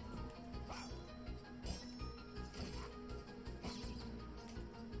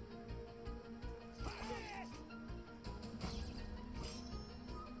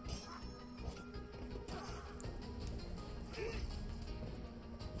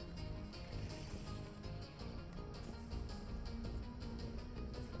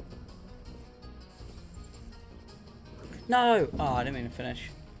 No! Oh, I didn't mean to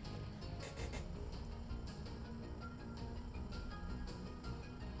finish.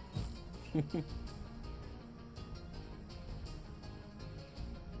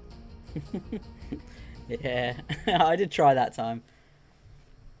 Yeah, I did try that time.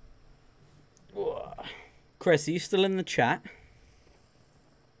 Chris, are you still in the chat?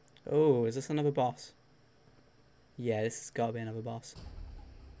 Oh, is this another boss? Yeah, this has got to be another boss.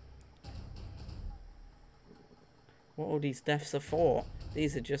 What all these deaths are for?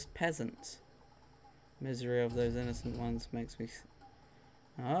 These are just peasants. Misery of those innocent ones makes me...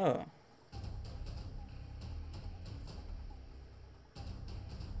 Oh.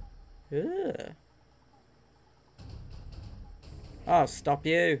 Ugh. Oh, stop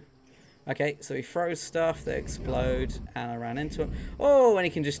you. Okay, so he throws stuff that explode, and I ran into him. Oh, and he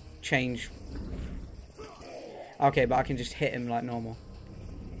can just change. Okay, but I can just hit him like normal.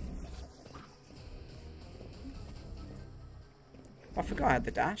 I forgot I had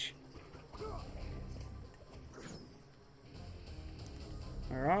the dash.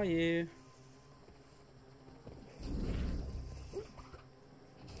 Where are you?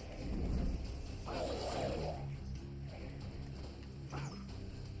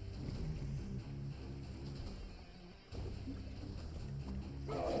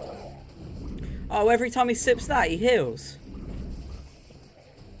 Oh, every time he sips that, he heals.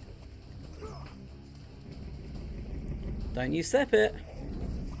 Don't you sip it.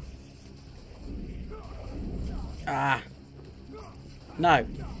 Ah. No.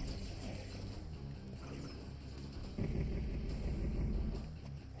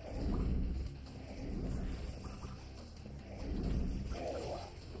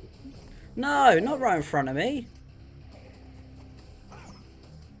 No, not right in front of me.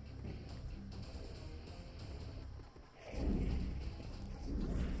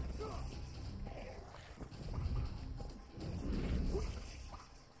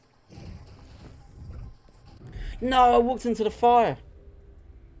 No, I walked into the fire.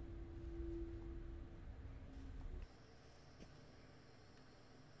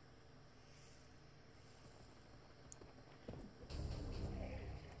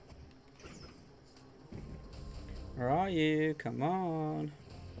 Where are you? Come on.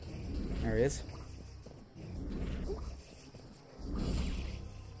 There he is.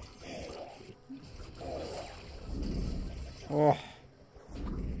 Oh.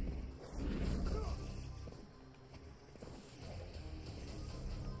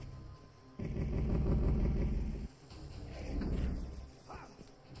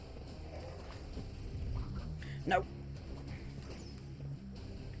 No.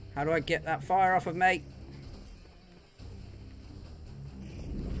 How do I get that fire off of me?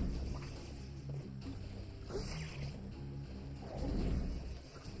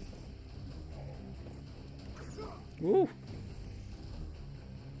 Woo.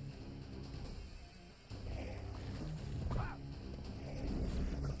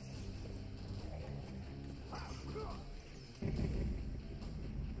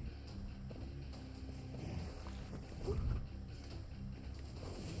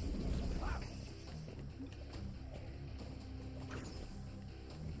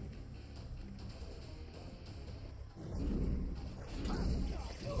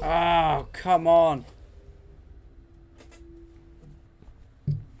 Oh, come on.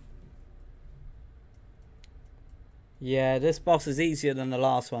 Yeah, this boss is easier than the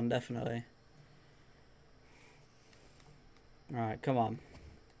last one, definitely. Alright, come on.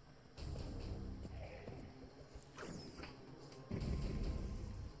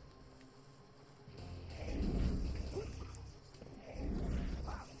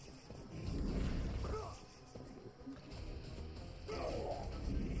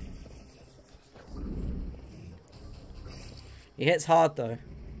 He hits hard though.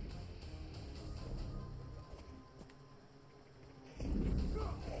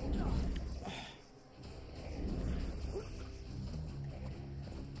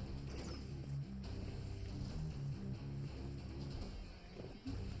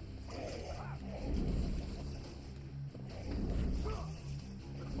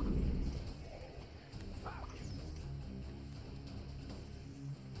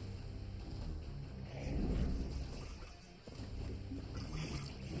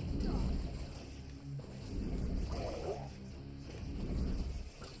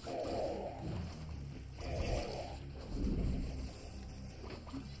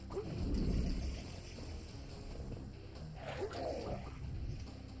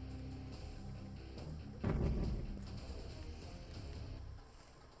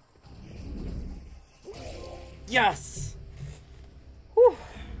 Yes! Whew.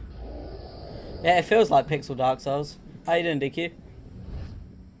 Yeah, it feels like Pixel Dark Souls. How you doing, DQ?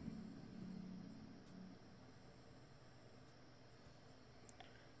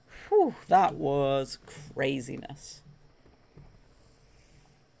 Whew, that was craziness.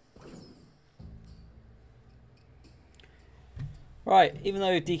 Right, even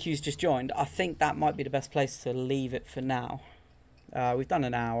though DQ's just joined, I think that might be the best place to leave it for now. We've done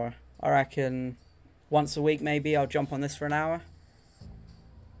an hour. I reckon once a week maybe I'll jump on this for an hour.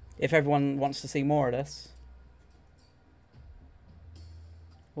 If everyone wants to see more of this.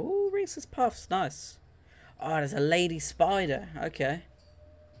 Ooh, Reese's Puffs, nice. Oh, there's a lady spider. Okay.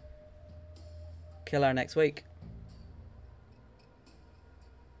 Kill her next week.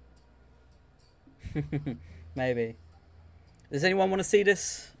 Maybe. Does anyone want to see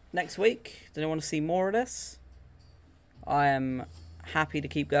this next week? Does anyone want to see more of this? I am happy to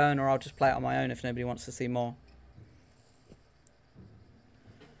keep going, or I'll just play it on my own if nobody wants to see more.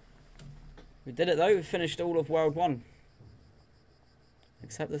 We did it though. We finished all of World 1.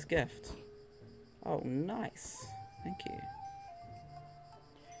 Except this gift. Oh, nice. Thank you.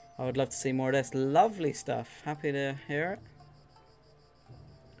 I would love to see more of this. Lovely stuff. Happy to hear it.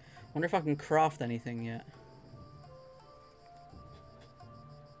 Wonder if I can craft anything yet.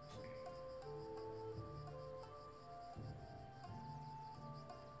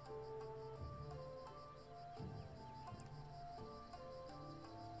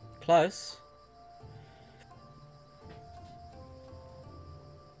 Close.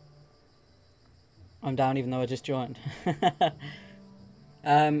 I'm down even though I just joined.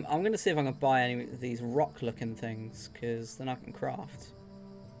 I'm going to see if I can buy any of these rock looking things, because then I can craft.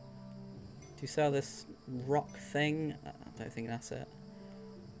 Do you sell this rock thing? I don't think that's it.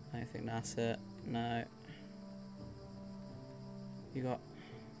 I don't think that's it. No. You got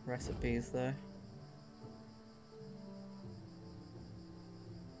recipes though.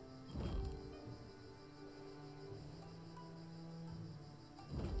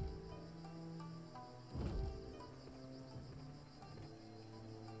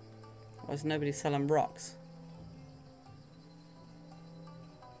 Why is nobody selling rocks?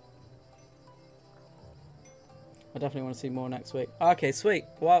 I definitely want to see more next week. Okay, sweet.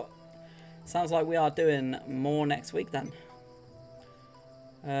 Well, sounds like we are doing more next week then.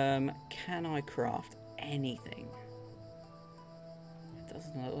 Can I craft anything? It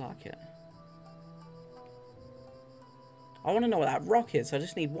doesn't look like it. I want to know what that rock is. I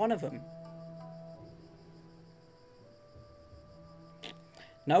just need one of them.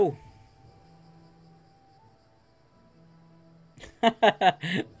 No.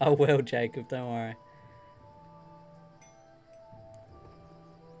 I will, Jacob. Don't worry.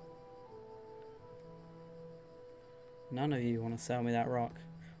 None of you want to sell me that rock.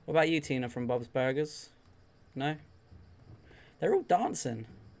 What about you, Tina from Bob's Burgers? No? They're all dancing.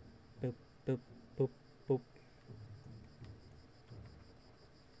 Boop, boop, boop, boop.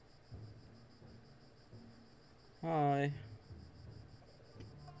 Hi.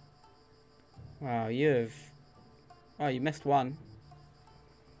 Wow, Oh, you missed one.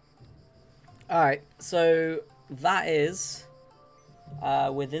 Alright, so that is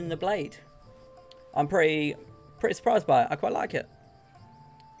Within the Blade. I'm pretty surprised by it. I quite like it.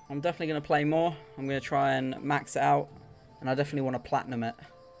 I'm definitely going to play more. I'm going to try and max it out. And I definitely want to platinum it.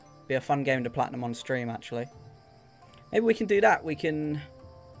 Be a fun game to platinum on stream, actually. Maybe we can do that. We can...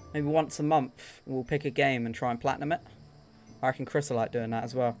 Maybe once a month, we'll pick a game and try and platinum it. I reckon Chris will like doing that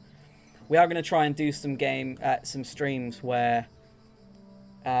as well. We are going to try and do some streams where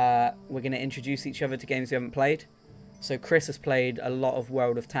we're going to introduce each other to games we haven't played. So Chris has played a lot of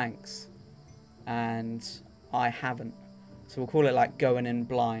World of Tanks. And I haven't. So we'll call it like Going In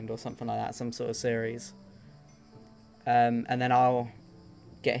Blind or something like that. Some sort of series. And then I'll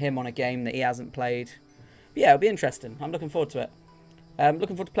get him on a game that he hasn't played. But yeah, it'll be interesting. I'm looking forward to it.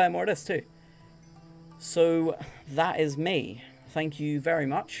 Looking forward to playing more of this too. So that is me. Thank you very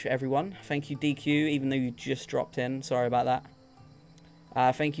much, everyone. Thank you, DQ, even though you just dropped in. Sorry about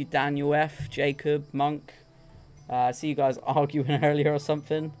that. Thank you, Daniel F, Jacob, Monk. I see you guys arguing earlier or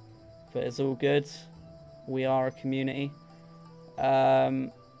something. But it's all good. We are a community.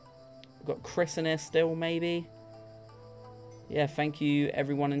 We've got Chris in here still, maybe. Yeah, thank you,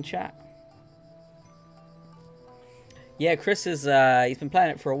 everyone in chat. Yeah, Chris is, he's been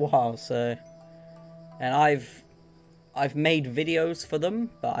playing it for a while, so... And I've made videos for them,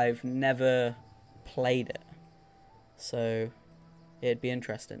 but I've never played it. So, it'd be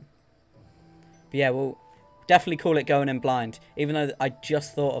interesting. But yeah, we'll definitely call it Going In Blind. Even though I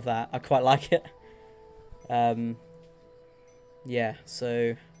just thought of that, I quite like it. Yeah,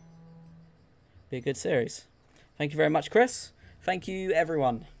 so... Be a good series. Thank you very much, Chris. Thank you,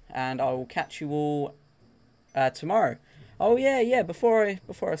 everyone. And I will catch you all tomorrow. Oh, yeah, before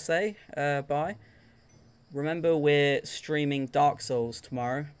I say bye... Remember, we're streaming Dark Souls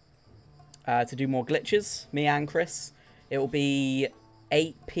tomorrow to do more glitches, me and Chris. It will be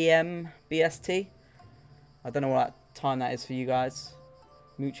 8 PM BST. I don't know what time that is for you guys.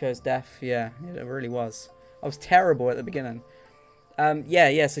 Mucho's deaf. Yeah, it really was. I was terrible at the beginning.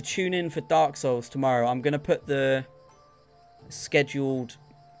 Yeah, so tune in for Dark Souls tomorrow. I'm going to put the scheduled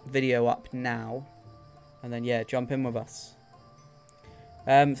video up now. And then, yeah, jump in with us.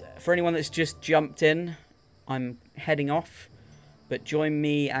 For anyone that's just jumped in... I'm heading off, but join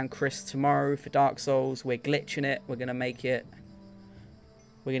me and Chris tomorrow for Dark Souls. We're glitching it. We're going to make it.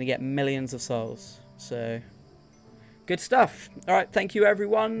 We're going to get millions of souls. So, good stuff. All right, thank you,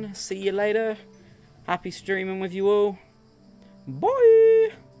 everyone. See you later. Happy streaming with you all. Bye.